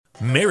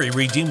Mary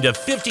redeemed a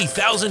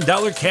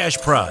 $50,000 cash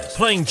prize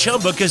playing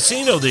Chumba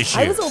Casino this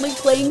year. I was only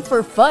playing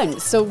for fun,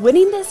 so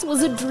winning this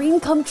was a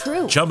dream come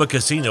true. Chumba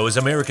Casino is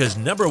America's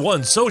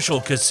 #1 social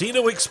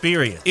casino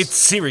experience. It's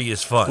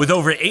serious fun. With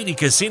over 80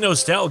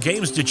 casino-style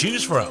games to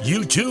choose from,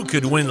 you too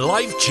could win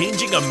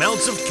life-changing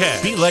amounts of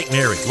cash. Be like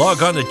Mary.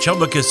 Log on to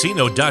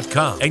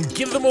ChumbaCasino.com and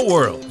give them a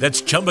whirl.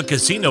 That's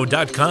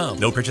ChumbaCasino.com.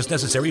 No purchase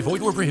necessary.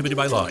 Void where prohibited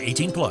by law.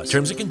 18 plus.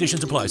 Terms and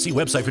conditions apply. See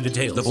website for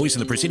details. The voice in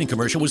the preceding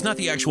commercial was not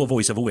the actual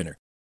voice of a winner.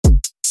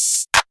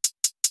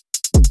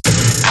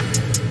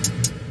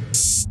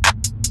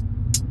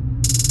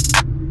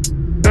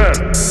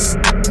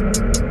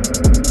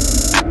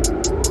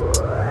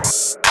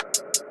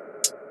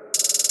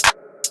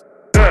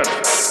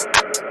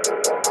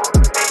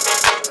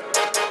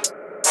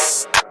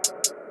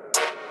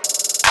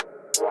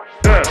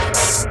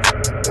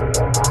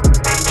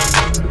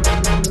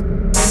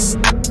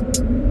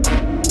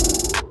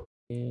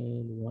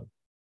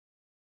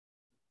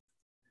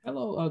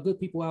 Hello, good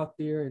people out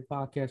there in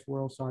podcast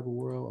world, cyber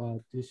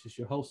world. This is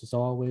your host, as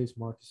always,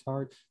 Marcus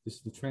Hart. This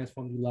is the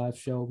Transform You Live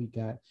show. We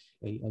got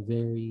a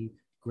very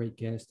great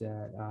guest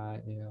that I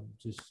am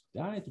just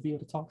dying to be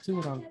able to talk to,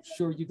 and I'm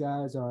sure you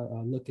guys are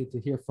looking to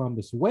hear from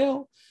as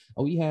well.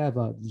 We have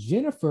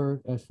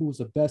Jennifer, who's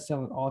a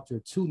best-selling author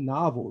of 2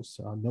 novels,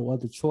 No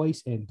Other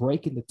Choice and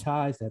Breaking the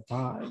Ties That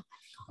Bind.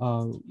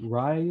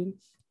 Writing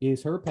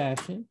is her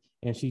passion,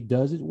 and she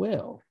does it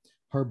well.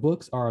 Her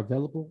books are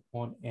available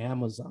on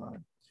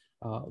Amazon.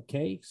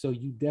 Okay, so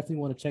you definitely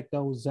want to check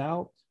those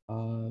out.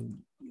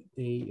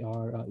 They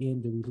are in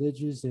the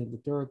religious and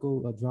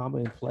liturgical drama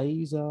and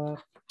plays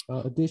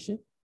edition,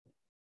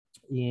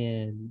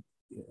 and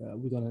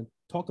we're going to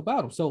talk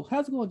about them. So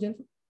how's it going,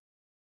 Jennifer?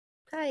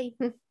 Hi.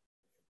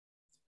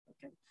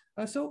 Okay.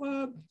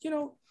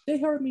 They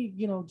heard me,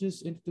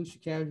 just introduce you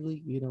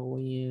casually,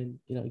 and,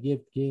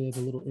 give a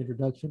little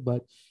introduction,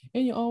 but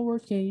in your own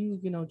words, can you,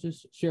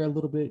 just share a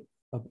little bit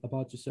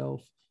about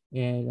yourself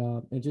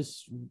and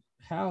just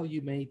how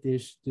you made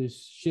this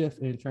shift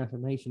and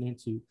transformation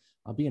into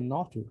being an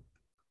author?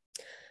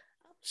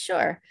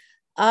 Sure.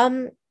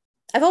 I've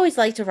always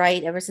liked to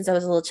write ever since I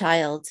was a little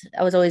child.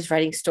 I was always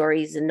writing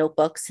stories and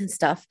notebooks and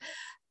stuff.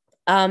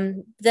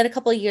 Then a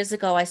couple of years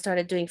ago, I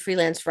started doing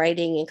freelance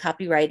writing and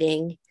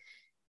copywriting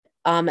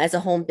as a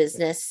home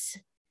business.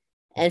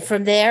 And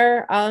from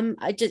there,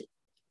 I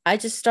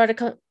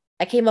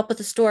came up with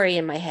a story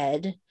in my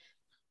head,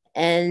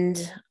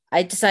 and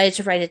I decided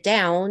to write it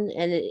down,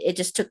 and it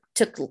just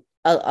took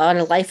on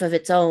a life of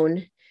its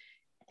own,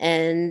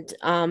 and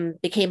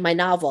became my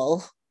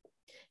novel.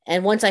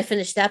 And once I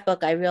finished that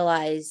book, I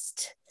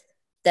realized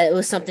that it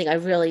was something I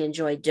really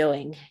enjoyed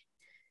doing.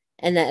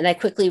 And I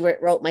quickly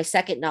wrote my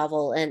second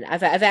novel, and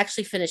I've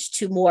actually finished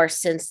 2 more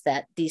since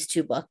these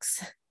 2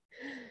 books.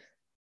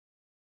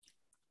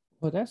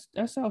 Well,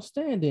 that's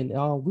outstanding.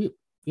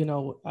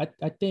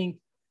 I think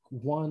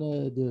one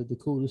of the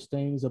coolest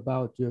things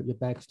about your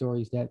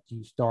backstory is that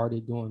you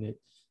started doing it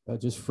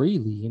just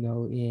freely,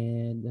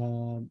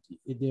 and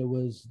there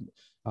was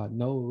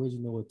no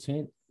original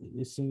intent,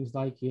 it seems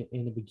like,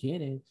 in the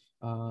beginning,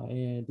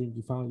 and then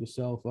you found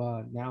yourself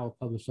now a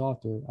published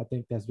author. I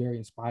think that's very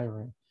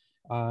inspiring.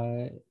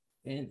 And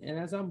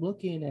as I'm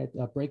looking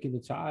at Breaking the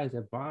Ties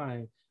That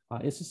Bind,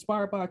 it's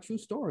inspired by a true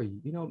story.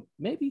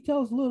 Maybe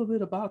tell us a little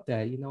bit about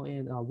that,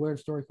 and where the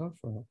story comes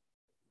from.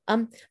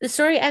 The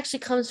story actually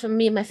comes from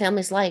me and my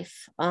family's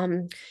life.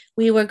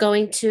 We were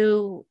going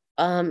to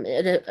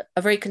a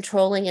very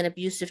controlling and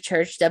abusive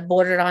church that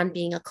bordered on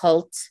being a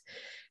cult.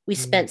 We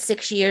spent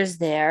 6 years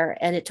there,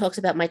 and it talks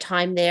about my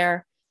time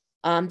there,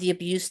 the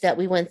abuse that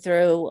we went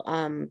through,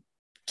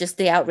 just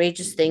the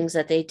outrageous things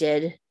that they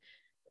did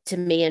to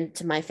me and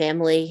to my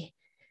family.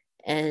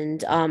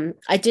 And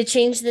I did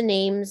change the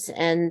names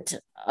and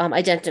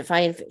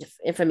identify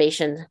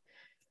information.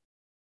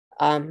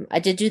 I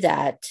did do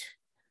that,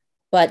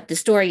 but the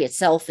story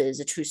itself is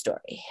a true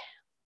story.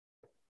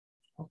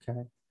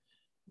 Okay.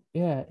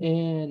 Yeah,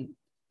 and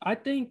I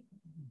think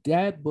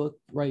that book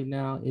right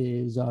now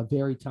is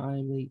very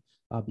timely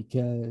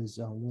because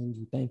when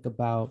you think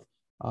about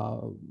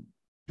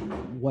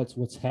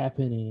what's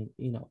happening,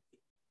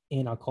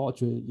 in our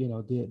culture,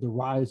 the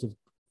rise of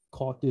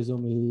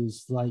cultism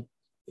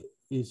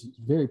is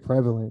very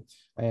prevalent,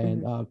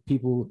 and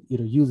people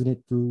either using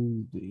it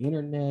through the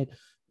internet,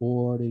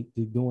 or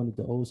they're doing it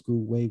the old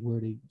school way where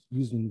they're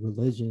using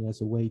religion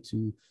as a way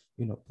to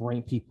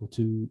bring people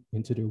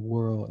into their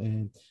world.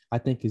 And I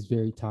think it's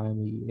very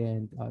timely,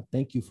 and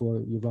thank you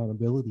for your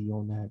vulnerability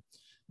on that.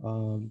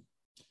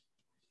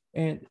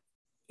 And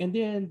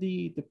then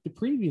the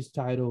previous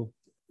title,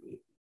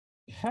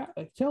 tell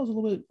us a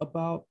little bit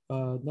about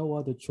No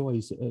Other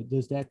Choice.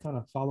 Does that kind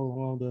of follow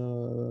along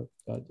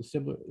the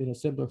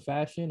similar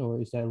fashion, or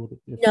is that a little bit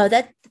different? No,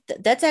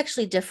 that's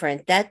actually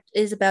different. That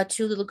is about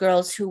 2 little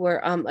girls who were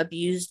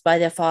abused by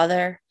their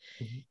father,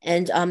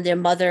 and their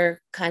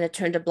mother kind of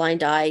turned a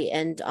blind eye,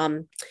 and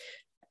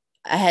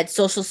I had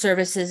social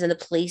services and the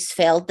police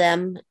failed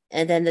them,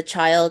 and then the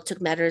child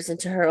took matters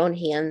into her own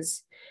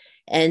hands,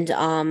 and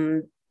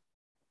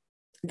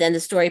then the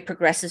story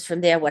progresses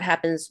from there. What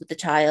happens with the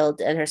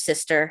child and her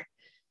sister,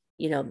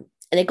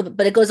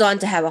 but it goes on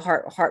to have a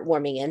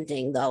heartwarming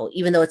ending, though,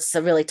 even though it's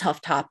a really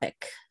tough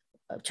topic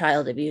of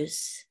child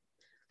abuse.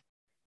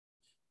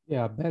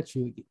 Yeah, I bet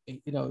you.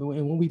 And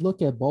when we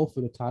look at both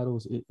of the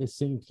titles, it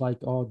seems like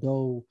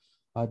although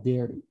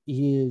there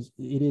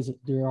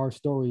are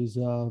stories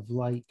of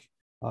like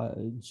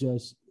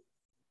just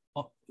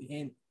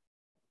and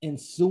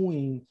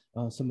ensuing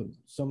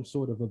some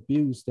sort of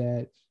abuse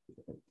that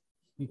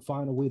you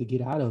find a way to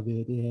get out of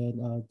it, and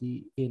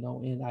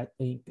and I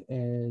think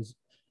as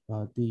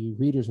the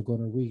readers are going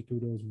to read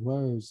through those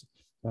words,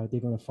 they're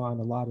going to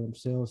find a lot of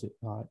themselves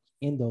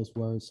in those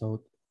words.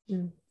 So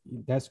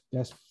that's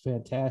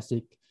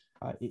fantastic.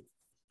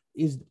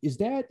 Is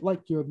that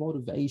like your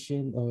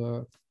motivation,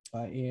 or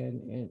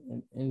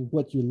and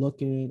what you're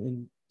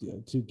looking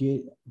and to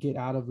get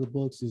out of the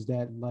books? Is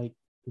that like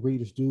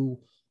readers do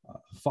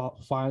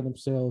find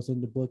themselves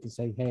in the book and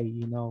say, hey,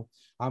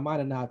 I might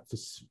have not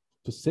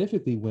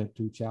specifically went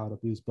through child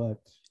abuse, but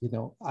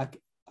I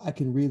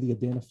can really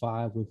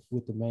identify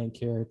with the main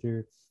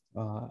character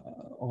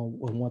on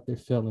what they're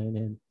feeling,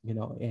 and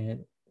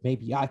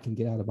maybe I can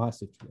get out of my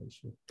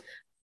situation.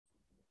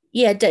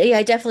 Yeah,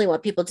 I definitely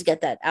want people to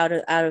get that out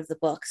of the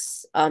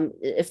books.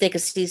 If they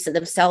could see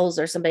themselves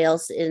or somebody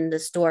else in the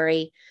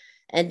story,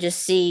 and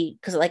just see,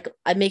 because like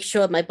I make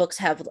sure my books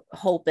have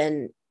hope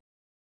and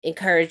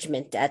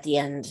encouragement at the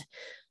end,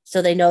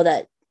 so they know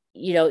that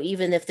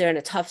even if they're in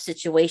a tough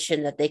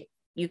situation, that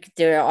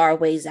there are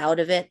ways out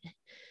of it.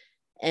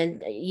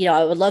 And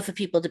I would love for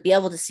people to be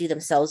able to see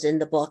themselves in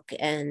the book,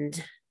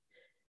 and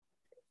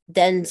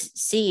then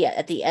see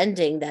at the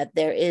ending that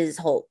there is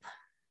hope.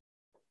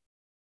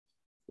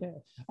 Yeah,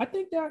 I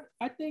think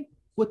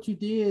what you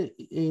did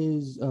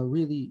is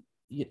really,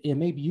 and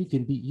maybe you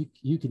can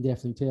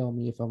definitely tell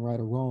me if I'm right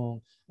or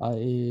wrong,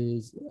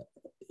 is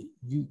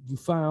you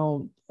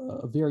found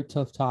a very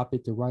tough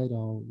topic to write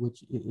on,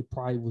 which it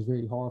probably was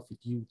very hard for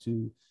you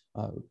to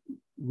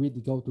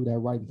really go through that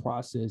writing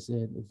process,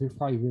 and it's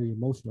probably very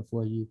emotional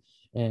for you,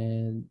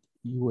 and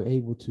you were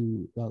able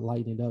to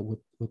lighten it up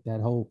with that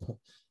hope.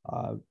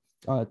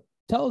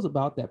 Tell us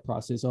about that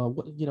process.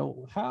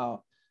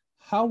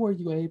 How were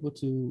you able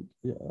to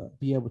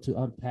be able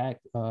to unpack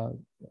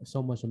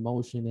so much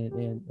emotion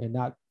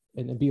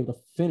and be able to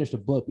finish the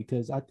book?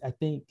 Because I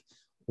think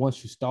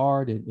once you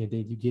start and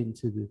then you get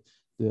into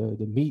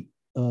the meat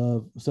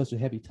of such a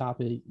heavy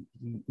topic,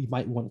 you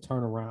might want to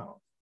turn around.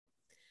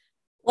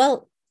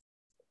 Well,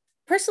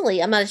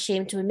 personally, I'm not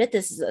ashamed to admit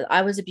this.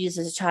 I was abused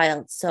as a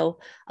child, so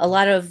a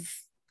lot of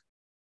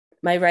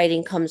my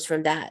writing comes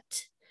from that,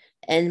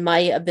 and my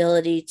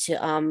ability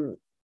to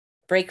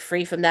break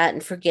free from that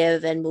and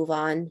forgive and move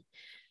on.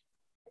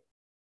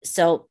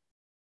 So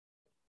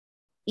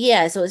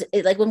yeah, so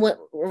it's like when we're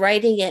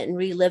writing it and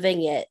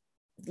reliving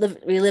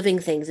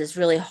things is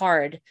really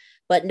hard,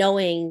 but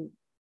knowing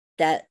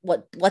that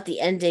what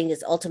the ending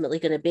is ultimately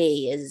going to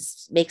be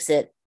makes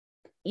it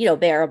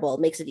bearable,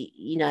 makes it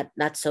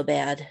not so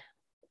bad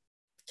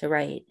to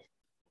write.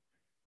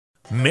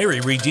 Mary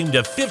redeemed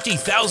a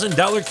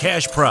 $50,000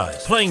 cash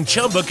prize playing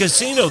Chumba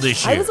Casino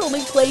this year. I was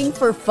only playing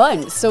for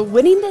fun, so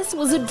winning this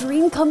was a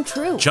dream come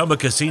true. Chumba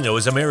Casino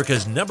is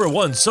America's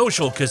 #1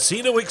 social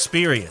casino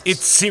experience.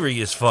 It's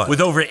serious fun. With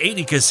over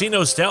 80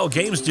 casino-style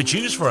games to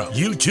choose from,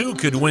 you too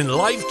could win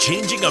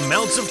life-changing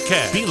amounts of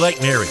cash. Be like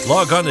Mary.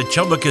 Log on to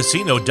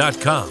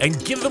ChumbaCasino.com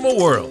and give them a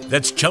whirl.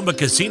 That's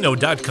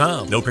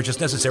ChumbaCasino.com. No purchase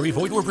necessary.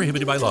 Void where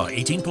prohibited by law.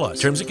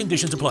 18+. Terms and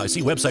conditions apply.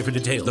 See website for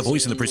details. The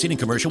voice in the preceding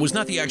commercial was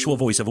not the actual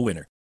voice of a winner.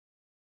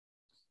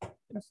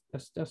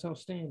 That's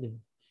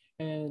outstanding.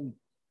 And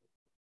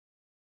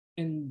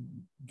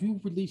you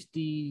released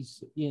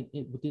these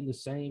within the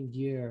same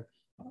year.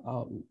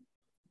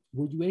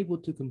 Were you able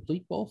to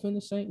complete both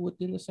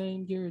within the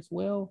same year as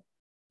well?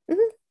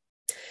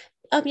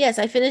 Mm-hmm. Yes,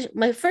 I finished.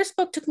 My first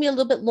book took me a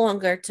little bit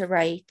longer to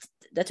write.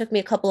 That took me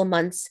a couple of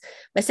months.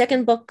 My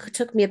second book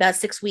took me about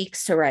 6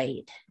 weeks to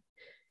write.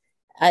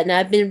 And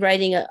I've been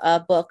writing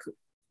a book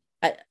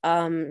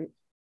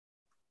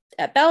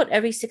about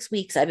every 6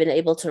 weeks. I've been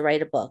able to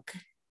write a book.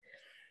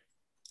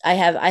 I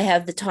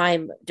have the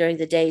time during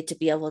the day to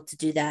be able to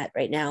do that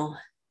right now.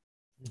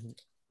 Mm-hmm.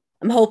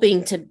 I'm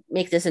hoping to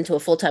make this into a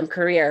full-time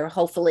career.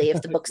 Hopefully,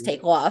 if the books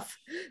take off,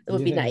 it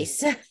would be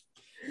nice.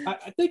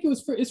 I think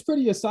it's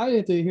pretty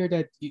exciting to hear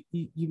that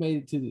you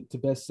made it to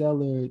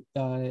bestseller,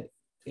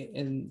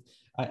 and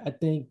I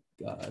think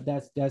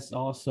that's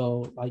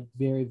also like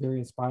very, very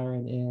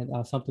inspiring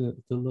and something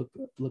to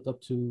look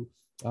up to.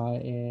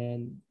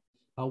 And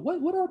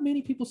what are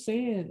many people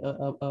saying?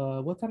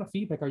 What kind of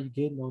feedback are you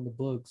getting on the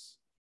books?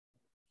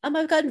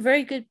 I've gotten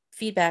very good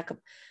feedback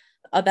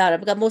about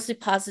it. I've got mostly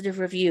positive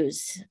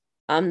reviews.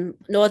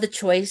 No Other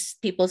Choice.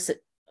 People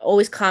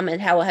always comment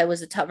how it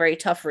was a very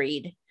tough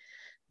read.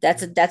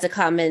 That's a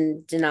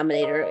common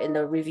denominator in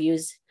the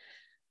reviews.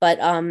 But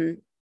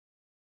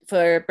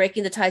for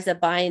Breaking the Ties That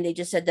Bind, they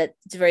just said that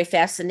it's very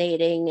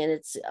fascinating, and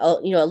it's a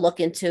look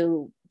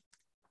into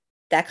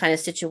that kind of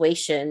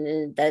situation,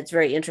 and that it's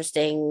very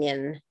interesting.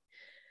 And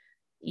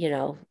you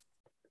know,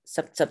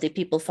 something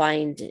people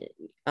find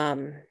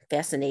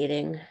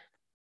fascinating.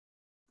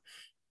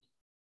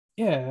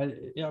 Yeah,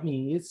 I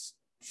mean, it's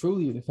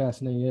truly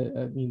fascinating.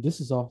 I mean,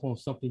 this is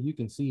almost something you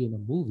can see in a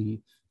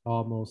movie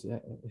almost.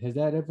 Has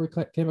that ever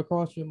came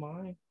across your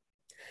mind?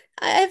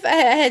 I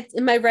had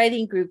in my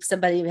writing group,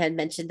 somebody had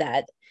mentioned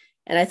that,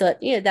 and I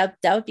thought, yeah, that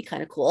would be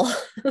kind of cool.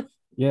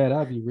 Yeah,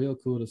 that'd be real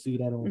cool to see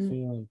that on Mm,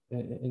 film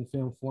in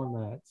film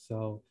format.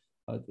 So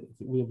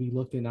we'll be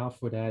looking out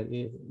for that.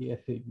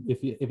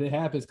 If it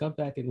happens, come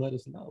back and let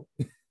us know.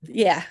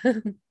 yeah.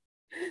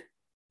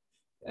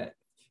 Uh,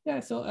 yeah.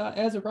 So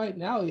as of right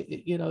now,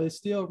 it's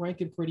still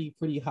ranking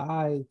pretty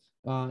high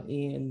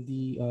in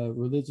the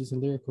religious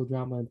and lyrical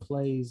drama and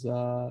plays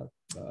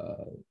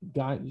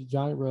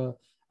genre.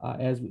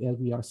 As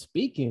we are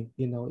speaking,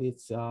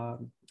 it's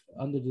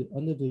under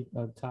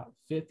the top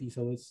 50.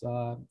 So it's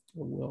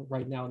well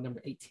right now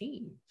number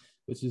 18,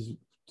 which is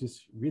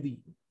just really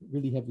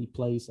heavily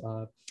placed.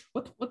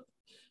 What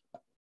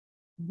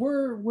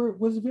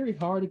was it very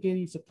hard to get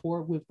any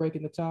support with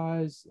breaking the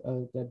ties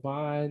that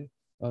bind?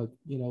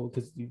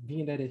 Because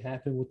being that it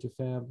happened with your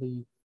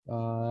family,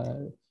 uh,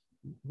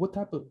 what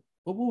type of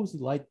what was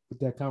it like with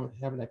that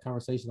having that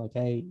conversation? Like,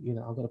 hey,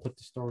 I'm gonna put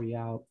the story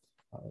out.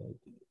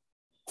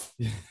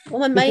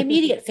 Well, my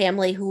immediate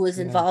family who was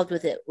Yeah. involved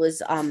with it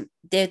was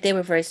they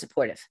were very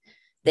supportive.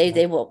 Okay.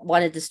 They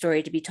wanted the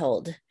story to be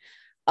told.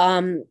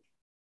 Um,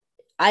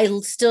 I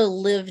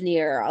still live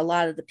near a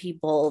lot of the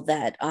people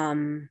that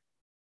are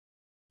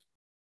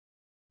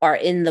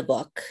in the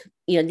book.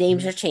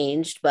 Names Mhm. are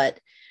changed, but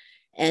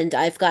and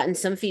I've gotten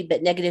some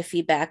feedback, negative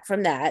feedback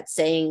from that,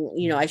 saying,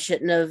 I Mhm.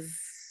 shouldn't have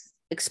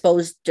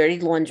exposed dirty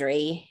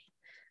laundry.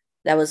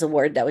 That was a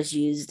word that was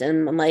used,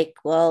 and I'm like,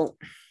 well,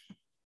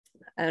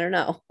 I don't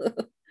know.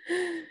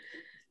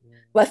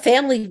 But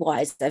family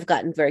wise, I've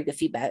gotten very good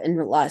feedback and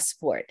a lot of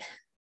support.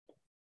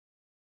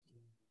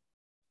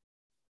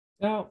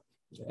 Now,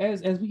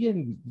 as we get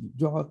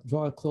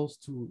draw close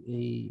to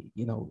a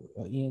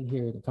end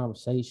here in the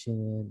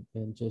conversation,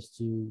 and just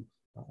to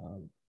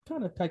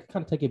kind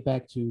of take it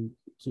back to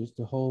just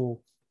the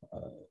whole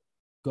uh,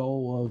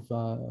 goal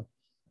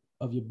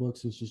of your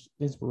books is just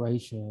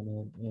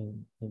inspiration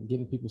and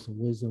giving people some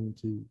wisdom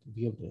to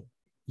be able to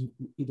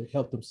either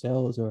help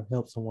themselves or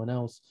help someone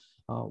else.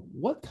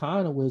 What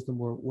kind of wisdom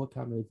or what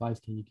kind of advice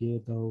can you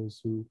give those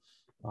who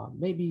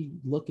maybe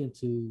looking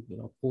to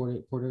pour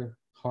their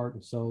heart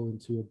and soul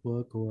into a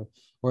book, or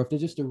if they're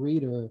just a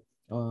reader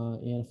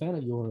and a fan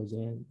of yours,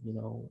 and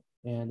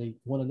they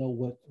want to know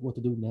what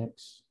to do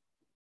next?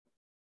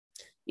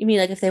 You mean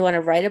like if they want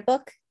to write a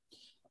book?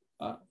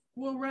 Uh,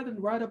 well, rather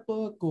than write a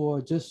book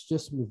or just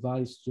some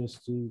advice,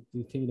 just to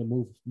continue to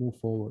move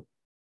forward.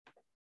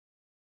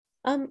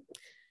 Um,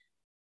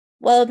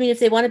 well, I mean, if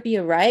they want to be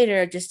a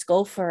writer, just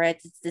go for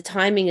it. The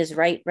timing is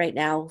right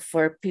now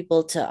for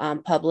people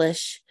to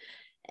publish,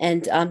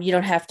 and you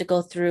don't have to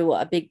go through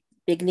a big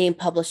name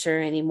publisher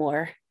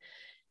anymore.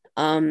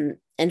 And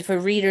for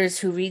readers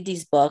who read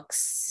these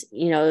books,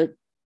 I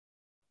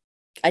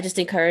just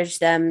encourage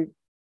them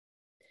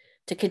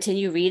to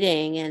continue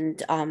reading and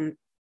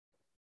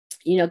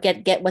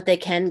get what they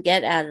can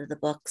get out of the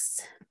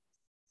books.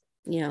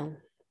 You know,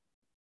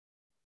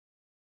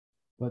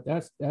 But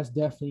that's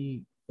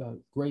definitely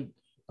great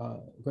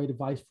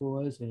advice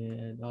for us,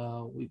 and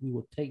we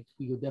will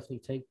definitely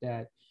take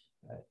that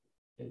uh,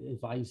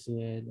 advice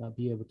and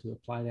be able to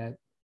apply that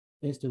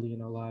instantly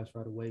in our lives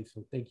right away.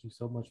 So thank you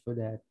so much for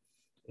that,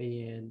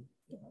 and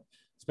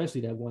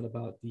especially that one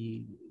about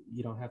the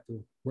you don't have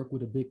to work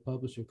with a big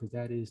publisher, because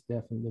that is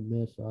definitely the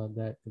myth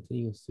that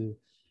continues to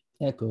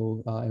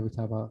echo every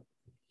time I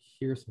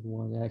hear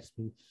someone ask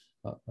me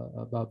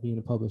about being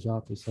a published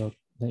author. So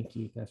thank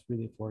you. That's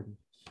really important.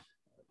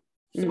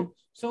 mm.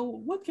 So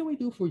what can we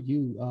do for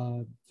you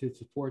to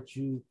support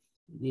you?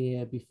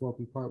 Yeah, before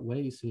we part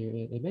ways here,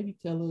 and maybe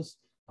tell us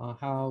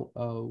how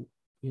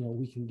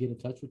we can get in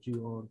touch with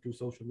you on through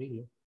social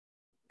media.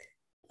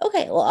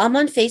 Okay, well, I'm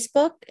on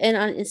Facebook and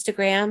on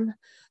Instagram.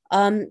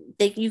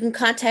 You can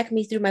contact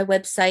me through my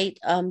website,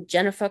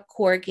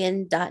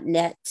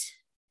 jennifercorrigan.net.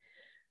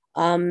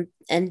 And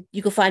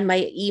you can find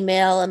my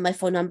email and my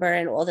phone number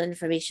and all the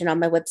information on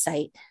my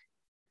website.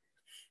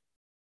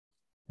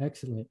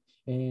 Excellent.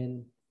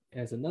 And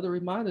as another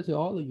reminder to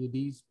all of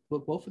you,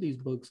 both of these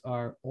books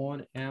are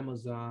on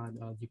Amazon.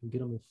 You can get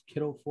them in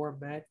Kindle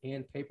format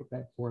and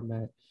paperback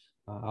format.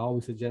 I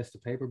always suggest the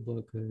paper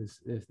book because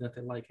there's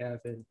nothing like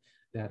having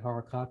that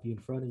hard copy in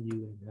front of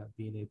you and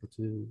being able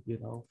to,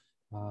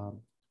 um,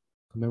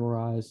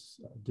 commemorize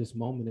this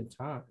moment in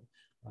time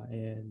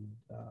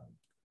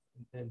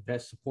and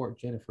best support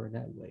Jennifer in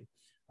that way.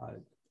 Uh,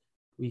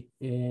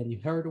 and you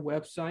heard the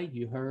website,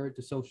 you heard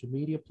the social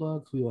media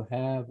plugs. We will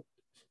have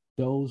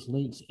those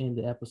links in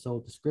the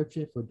episode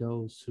description for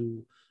those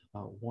who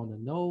want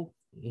to know.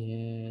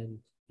 And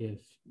if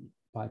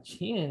by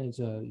chance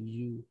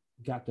you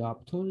got the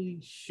opportunity,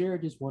 share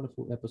this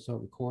wonderful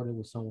episode recording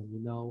with someone you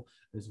know,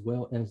 as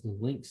well as the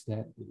links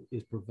that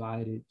is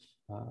provided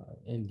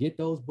and get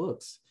those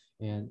books,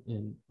 and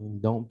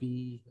don't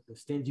be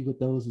stingy with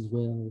those as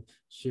well.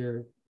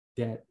 Share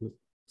that with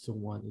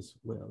someone as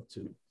well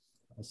too.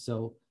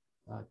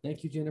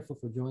 Thank you, Jennifer,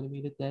 for joining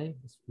me today.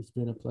 It's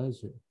been a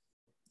pleasure.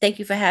 Thank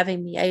you for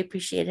having me. I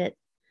appreciate it.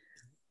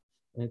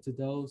 And to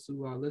those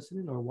who are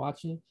listening or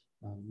watching,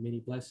 many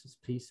blessings,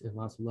 peace, and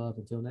lots of love.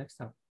 Until next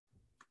time.